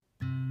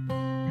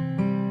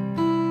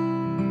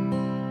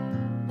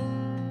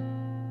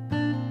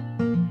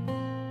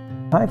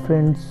Hi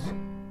friends,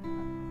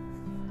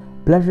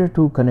 pleasure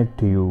to connect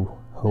to you.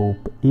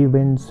 Hope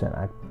events and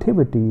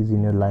activities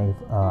in your life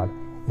are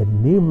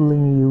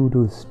enabling you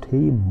to stay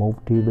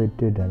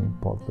motivated and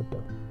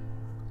positive.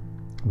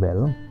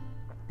 Well,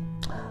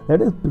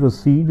 let us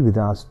proceed with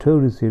our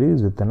story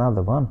series with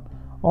another one.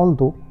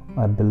 Although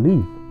I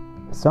believe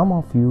some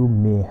of you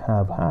may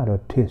have had a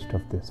taste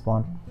of this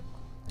one,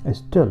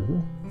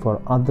 still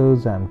for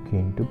others I am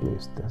keen to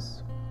place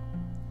this.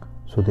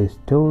 So the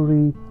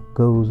story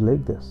goes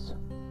like this.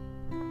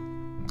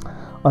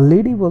 A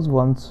lady was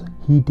once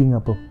heating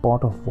up a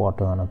pot of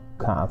water on a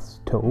gas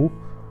stove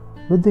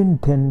with the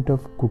intent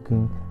of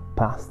cooking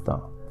pasta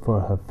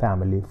for her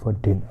family for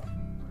dinner.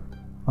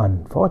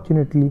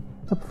 Unfortunately,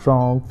 a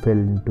frog fell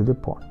into the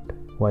pot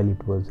while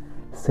it was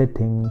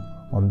setting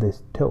on the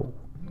stove.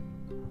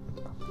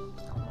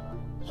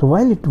 So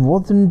while it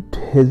wasn't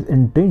his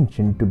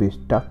intention to be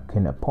stuck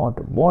in a pot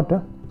of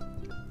water,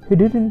 he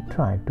didn't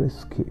try to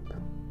escape.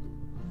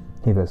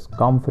 He was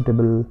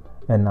comfortable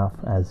enough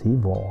as he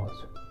was.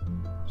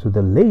 So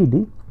the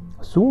lady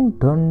soon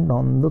turned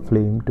on the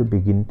flame to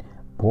begin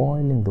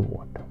boiling the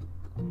water.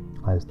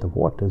 As the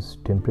water's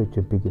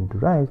temperature began to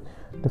rise,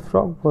 the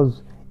frog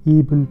was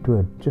able to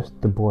adjust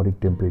the body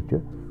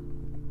temperature.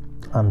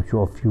 I'm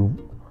sure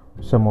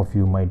some of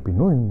you might be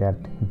knowing that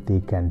they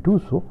can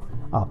do so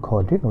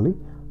accordingly.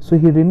 So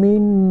he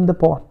remained in the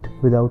pot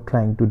without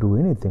trying to do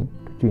anything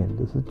to change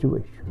the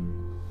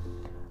situation.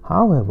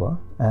 However,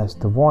 as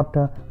the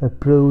water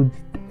approached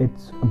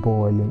its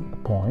boiling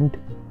point,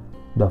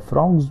 the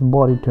frog's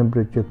body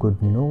temperature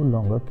could no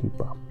longer keep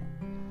up.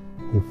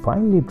 He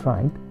finally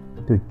tried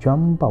to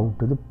jump out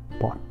of the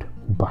pot,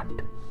 but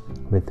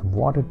with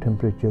water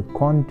temperature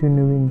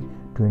continuing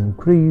to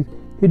increase,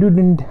 he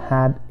didn't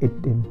have it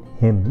in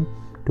him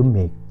to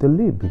make the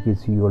leap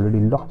because he already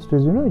lost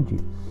his energy.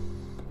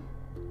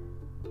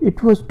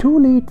 It was too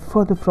late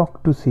for the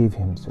frog to save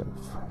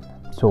himself.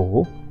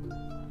 So,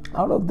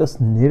 out of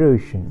this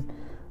narration,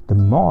 the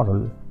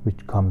moral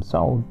which comes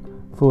out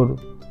for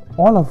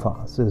all of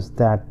us is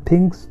that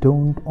things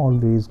don't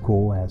always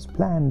go as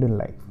planned in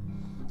life,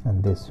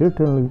 and they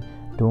certainly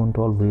don't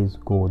always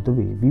go the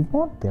way we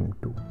want them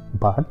to.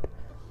 But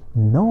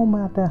no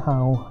matter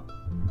how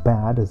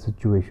bad a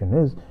situation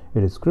is,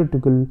 it is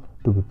critical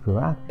to be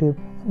proactive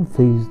and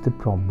face the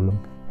problem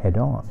head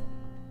on.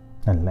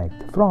 Unlike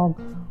the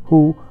frog,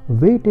 who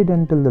waited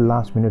until the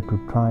last minute to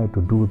try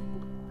to do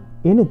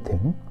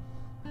anything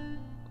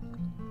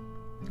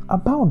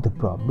about the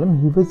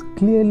problem he was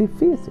clearly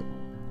facing.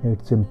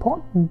 It's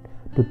important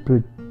to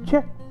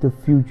project the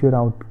future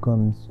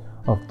outcomes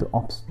of the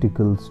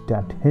obstacles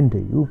that hinder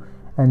you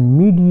and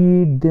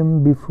mediate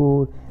them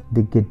before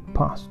they get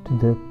past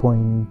the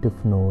point of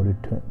no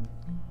return.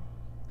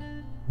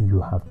 You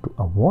have to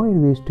avoid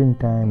wasting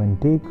time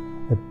and take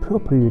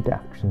appropriate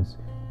actions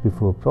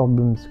before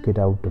problems get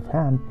out of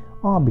hand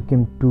or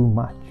become too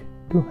much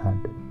to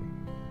handle.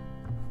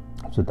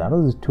 So that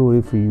was the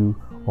story for you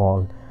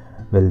all.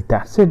 Well,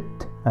 that's it.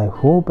 I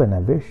hope and I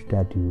wish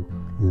that you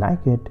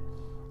like it.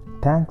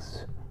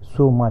 Thanks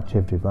so much,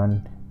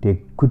 everyone.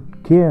 Take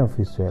good care of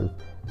yourself.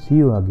 See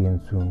you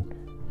again soon.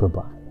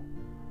 Bye-bye.